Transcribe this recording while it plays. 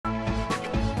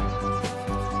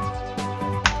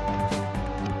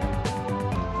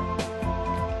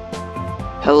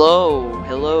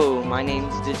Hello, my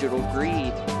name's Digital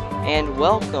Greed, and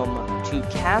welcome to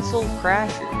Castle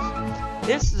Crashers.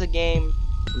 This is a game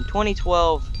from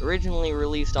 2012, originally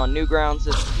released on Newgrounds.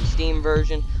 This is the Steam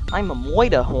version. I'm a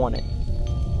Moida Hornet.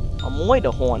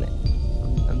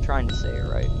 I'm trying to say it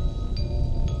right.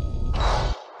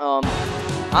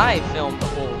 I filmed the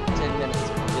whole 10 minutes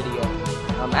of the video.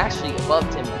 Actually above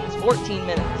 10 minutes, 14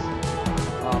 minutes.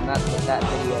 That's what that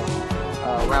video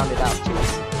rounded out to.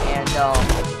 And,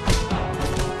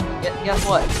 guess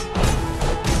what?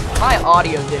 My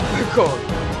audio didn't record.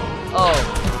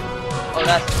 Oh,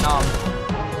 that's phenomenal.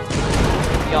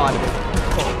 The audio didn't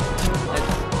record.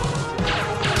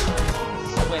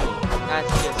 It's swimming.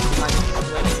 That's just kind of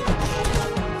swimming.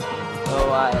 So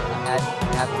I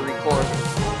have to record.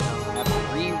 I have to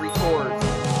re-record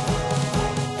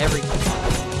everything.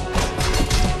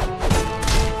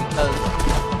 Because,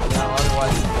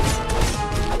 otherwise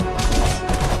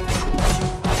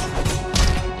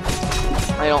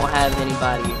I don't have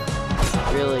anybody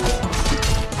really,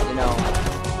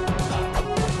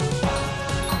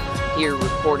 here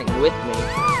recording with me,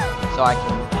 so I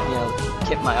can,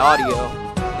 get my audio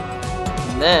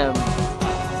from them.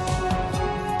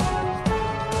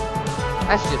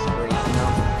 That's just great,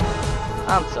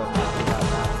 I'm so happy about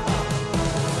that.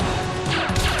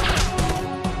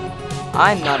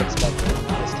 I'm not expecting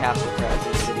this Castle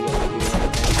Crashers video to do anything.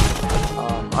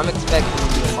 I'm expecting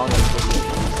the Among Us video to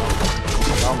do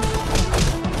something.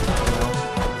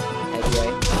 Anyway,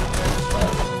 but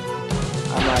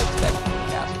I'm not expecting the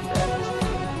Castle Crashers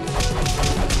video.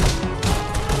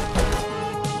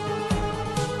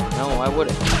 No, I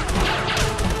wouldn't.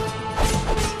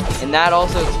 And that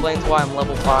also explains why I'm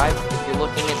level 5. If you're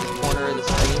looking at the corner of the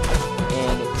screen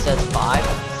and it says 5,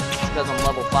 it's because I'm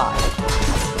level 5.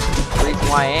 The reason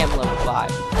why I am level 5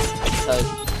 is because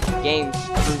the game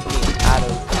screwed me out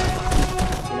of,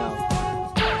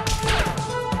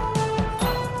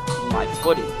 my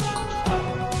footage.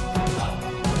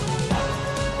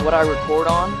 What I record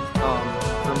on,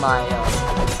 for my,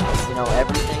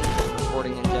 everything,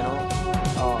 recording in general,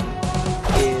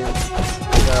 is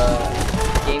the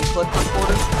game clip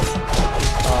recorder,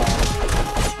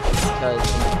 because,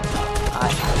 I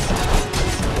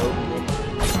Adobe and,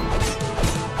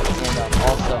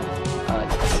 also,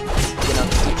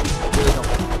 YouTube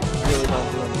really don't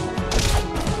do anything.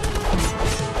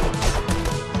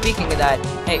 Speaking of that,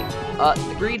 hey,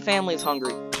 the Greed family is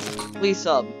hungry. Please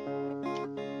sub.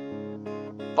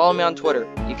 Follow me on Twitter.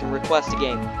 You can request a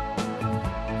game.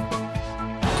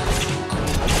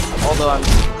 Although I'm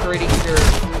pretty sure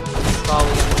it's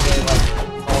probably gonna say like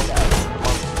Fall Guys.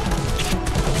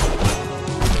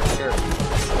 Sure.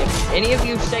 If any of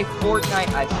you say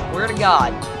Fortnite, I swear to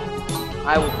God,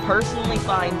 I will personally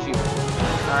find you.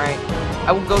 Alright?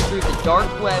 I will go through the dark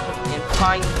web and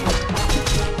find you.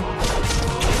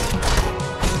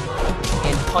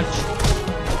 Punch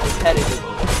repetitively.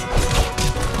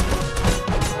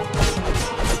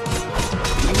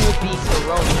 You will be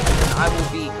Cerrone, and I will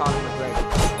be Conor McGregor.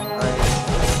 Alright?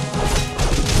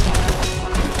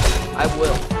 I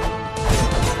will.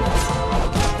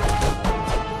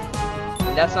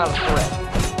 And that's not a threat.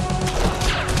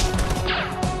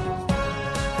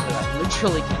 But I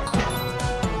literally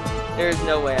can't. There is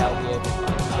no way I'll be able to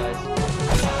find you guys.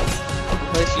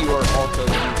 Unless you are also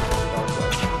using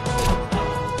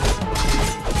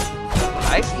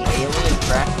I see alien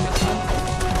crack this one.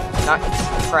 Not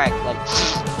crack, like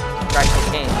crack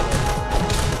cocaine.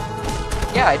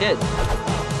 Yeah, I did.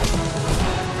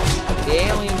 The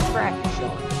alien crack is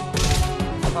showing. I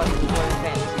thought he was wearing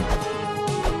pants.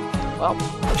 Well.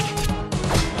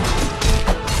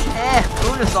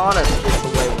 Unis Honest is the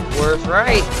way worse,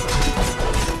 right?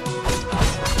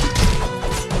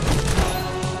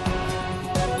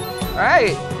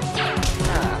 Right.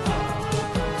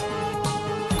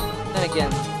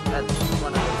 Again, that's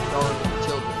one of the darling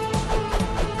children.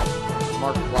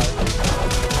 Markiplier.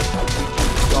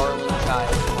 YouTube's darling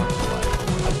child, Markiplier.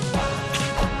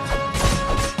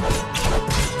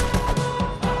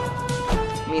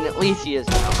 I mean, at least he is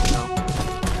now,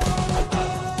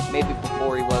 Maybe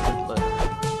before he wasn't, but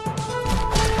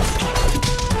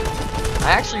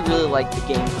I actually really like the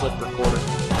game clip recorder.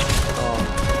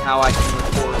 How I can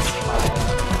record my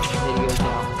videos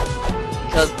now.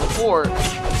 Because before,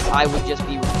 I would just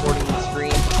be recording the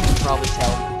screen, you can probably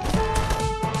tell.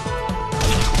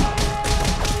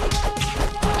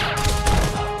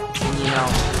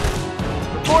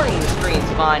 And recording the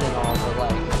screen's fine and all, but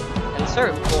like, at a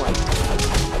certain point,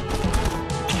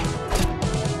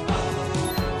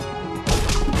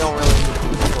 you don't really need to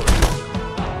be recording.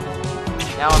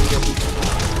 Now I'm just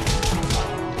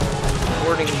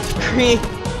recording the screen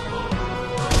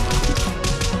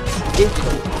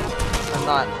digitally. I'm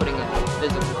not putting a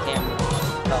physical camera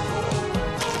on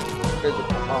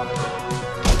physical monitor.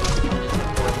 I'm just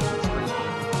recording the screen.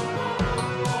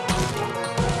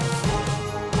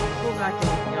 Go back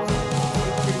and,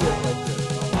 make videos like this.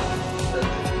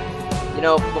 You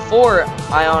know, before,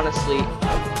 I honestly,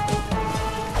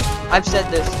 I've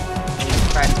said this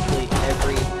practically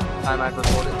every time I've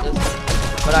recorded this,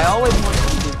 but I always wanted to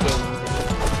do gaming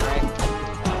videos, right?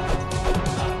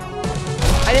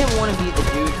 I didn't want to be the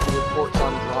dude who reports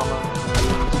on drama,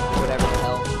 news, whatever the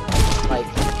hell, like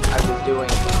I was doing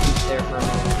there for a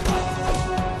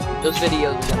minute. Those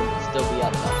videos are gonna still be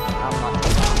up though. I'm not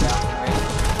taking them down, right?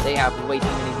 They have way too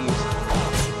many views.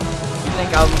 You think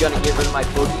I'm gonna get rid of my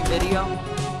boogie video?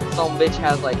 Some bitch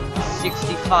has like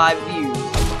 65 views.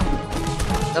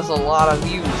 That's a lot of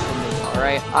views for me,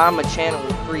 alright? I'm a channel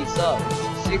with 3 subs.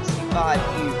 65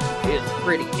 views is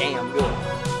pretty damn good,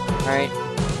 alright?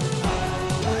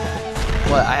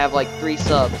 What, I have like 3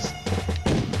 subs.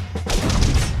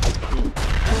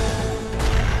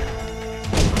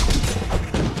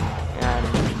 And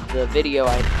the video,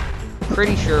 I'm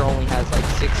pretty sure only has like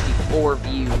 64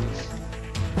 views.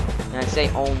 And I say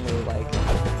only, like,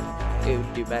 it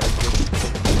would do better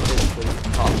physically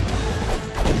possible.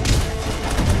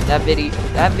 That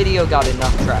video got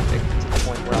enough traffic to the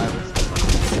point where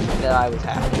I was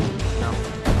happy, you know?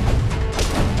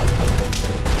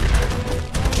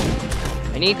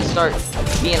 I need to start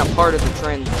being a part of the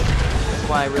trend. That's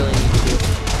what I really need to do.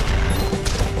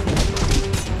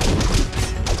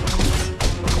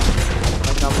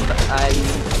 Like I'm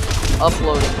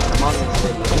uploading Among Us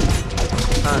videos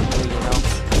currently, you know?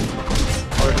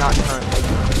 Or not currently.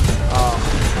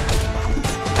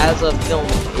 As of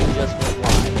filming, it just went live.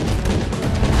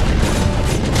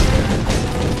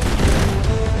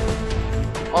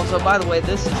 Also, by the way,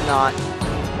 this is not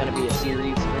gonna be a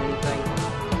series or anything.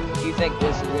 If you think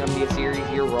this is gonna be a series,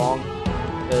 you're wrong.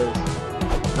 Because,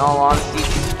 in all honesty,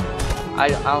 I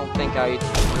don't think I'd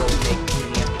really make too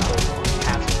many episodes on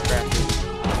Castle Crashers.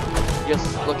 Just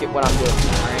look at what I'm doing,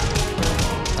 alright?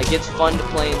 Like, it's fun to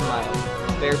play in my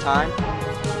spare time,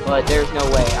 but there's no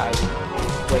way I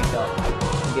would wake up and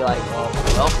be like, well,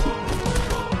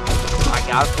 I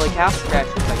gotta play Castle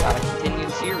Crashers, I gotta continue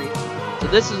the series. So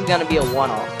this is gonna be a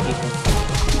one-off, people.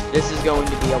 This is going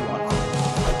to be a one-off.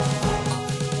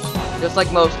 Just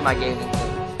like most of my gaming things.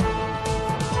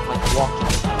 Like walking.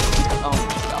 Oh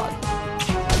my god.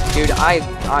 Dude, I'm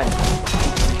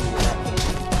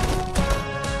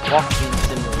Walking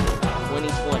Simulator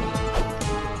 2020.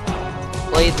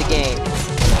 Played the game.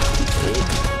 It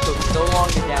took so long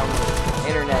to download.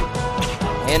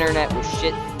 My internet was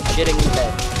shitting the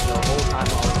bed the whole time I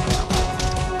was down.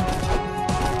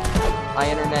 My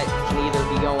internet can either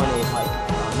be going at like a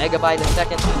megabyte a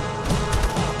second,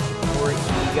 or it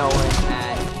can be going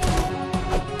at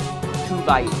 2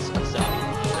 bytes a second.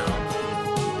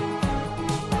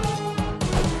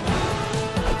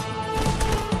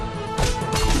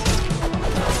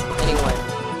 Anyway,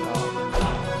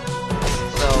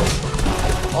 so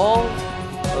all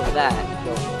of that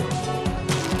going on.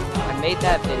 I made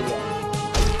that video.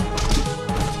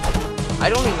 I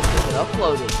don't even think it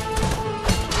uploaded.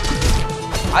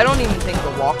 I don't even think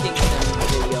the walking sim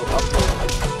video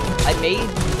uploaded. I made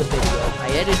the video. I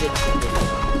edited the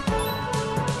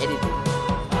video.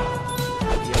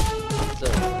 It's a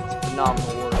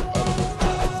phenomenal word, edited.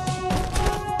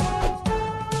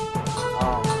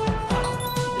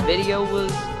 The video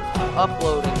was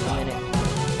uploading and it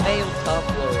failed to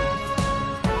upload.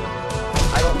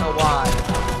 I don't know why.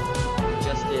 It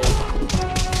just did.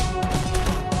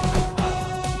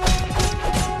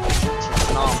 It's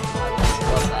phenomenal.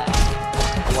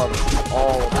 Love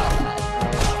all about that.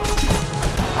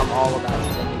 Right? I'm all about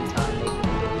spending time making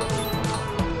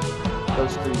videos. Go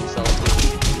screw yourself,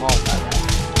 dude. I'm all about that.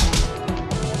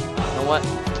 You know what?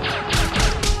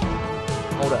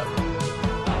 Hold up.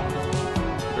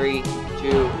 3,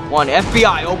 2, 1.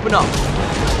 FBI, open up!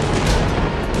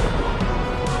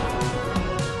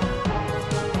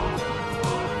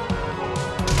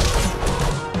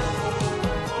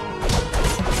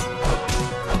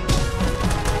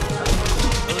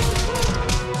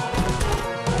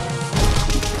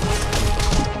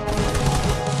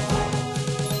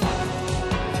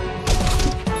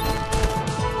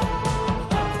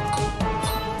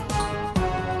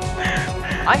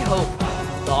 I hope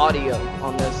the audio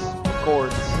on this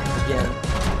records again,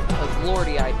 because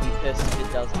lordy, I'd be pissed if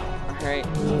it doesn't, alright?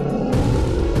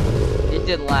 It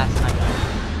did last time.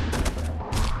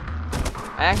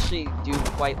 I actually do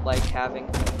quite like having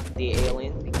the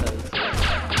alien, because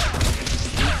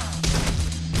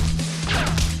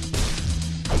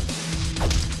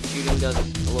shooting does a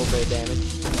little bit of damage,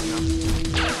 you know.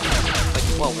 Like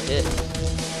 12 a hit.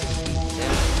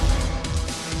 Damage.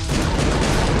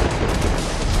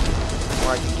 Or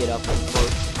I can get up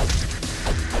close.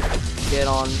 Get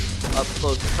on up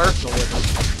close and personal with them.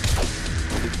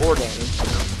 Do 4 damage, you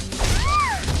know.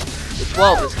 The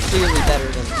 12 is clearly better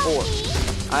than 4.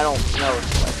 I don't know if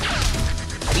like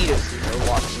fetuses are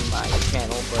watching my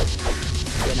channel, but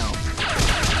you know,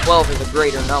 12 is a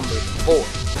greater number than 4.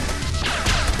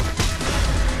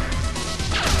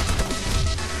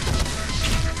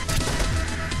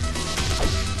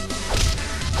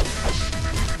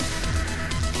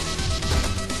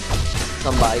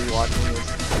 Somebody watching this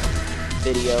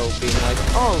video being like,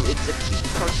 oh, it's a cute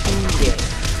cartoon game.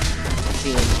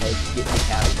 Seeing heads get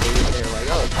decapitated, they're like,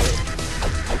 oh shit.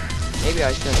 Maybe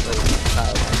I shouldn't let this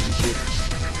child on YouTube.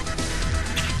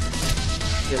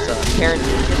 Just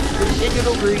parenting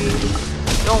digital greed.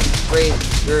 Don't raise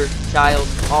your child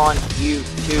on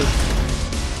YouTube.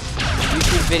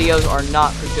 YouTube videos are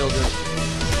not for children.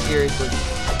 Seriously.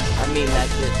 I mean that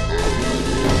shit.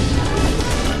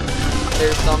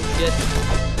 There's some shit,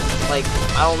 like,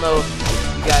 I don't know if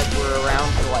you guys were around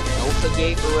for, like,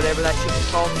 Nofagate or whatever that shit was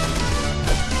called,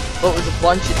 but it was a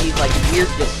bunch of these, like, weird,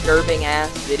 disturbing-ass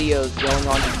videos going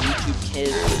on to YouTube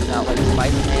Kids about, like,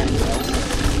 Spider-Man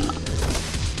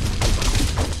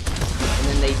and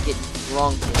then they'd get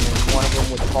drunk, and then one of them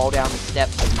would fall down the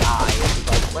steps and die. It was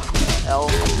like, what the hell?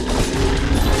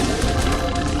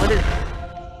 What is...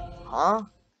 Huh?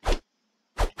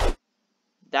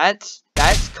 That's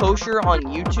kosher on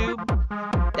YouTube?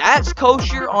 That's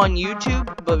kosher on YouTube,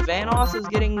 but Vanoss is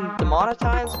getting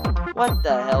demonetized? What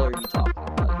the hell are you talking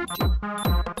about, YouTube?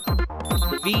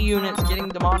 The V unit's getting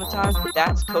demonetized, but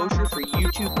that's kosher for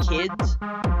YouTube Kids?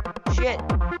 Shit.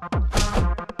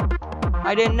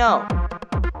 I didn't know.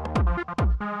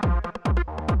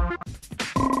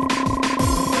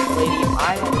 Lady,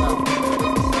 I don't know.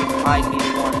 I need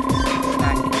one.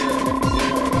 Smack it.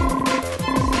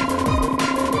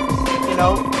 You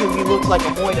know, because he looks like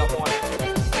a Moida Hornet.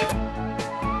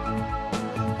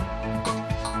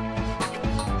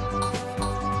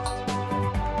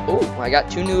 Oh, I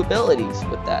got 2 new abilities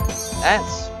with that.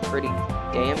 That's pretty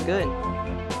damn good.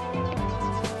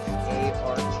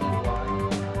 A-R-T-Y.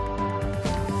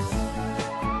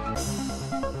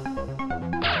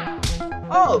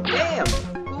 Oh, damn!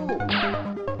 Cool.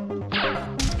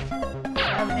 I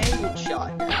have an angled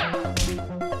shot now.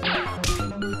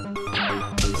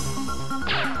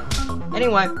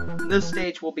 Anyway, this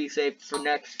stage will be saved for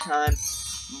next time.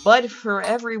 But for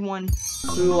everyone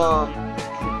who,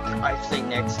 I say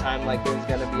next time like there's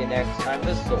gonna be a next time,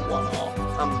 this is a one-off.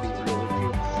 I'm gonna be real with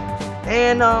you.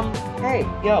 And, hey,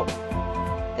 yo.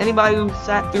 Anybody who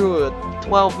sat through a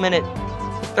 12-minute,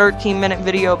 13-minute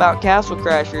video about Castle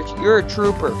Crashers, you're a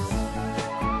trooper.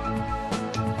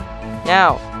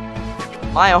 Now,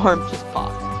 my arm just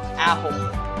popped.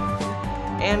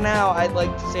 Ow. And now I'd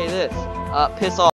like to say this. Piss off.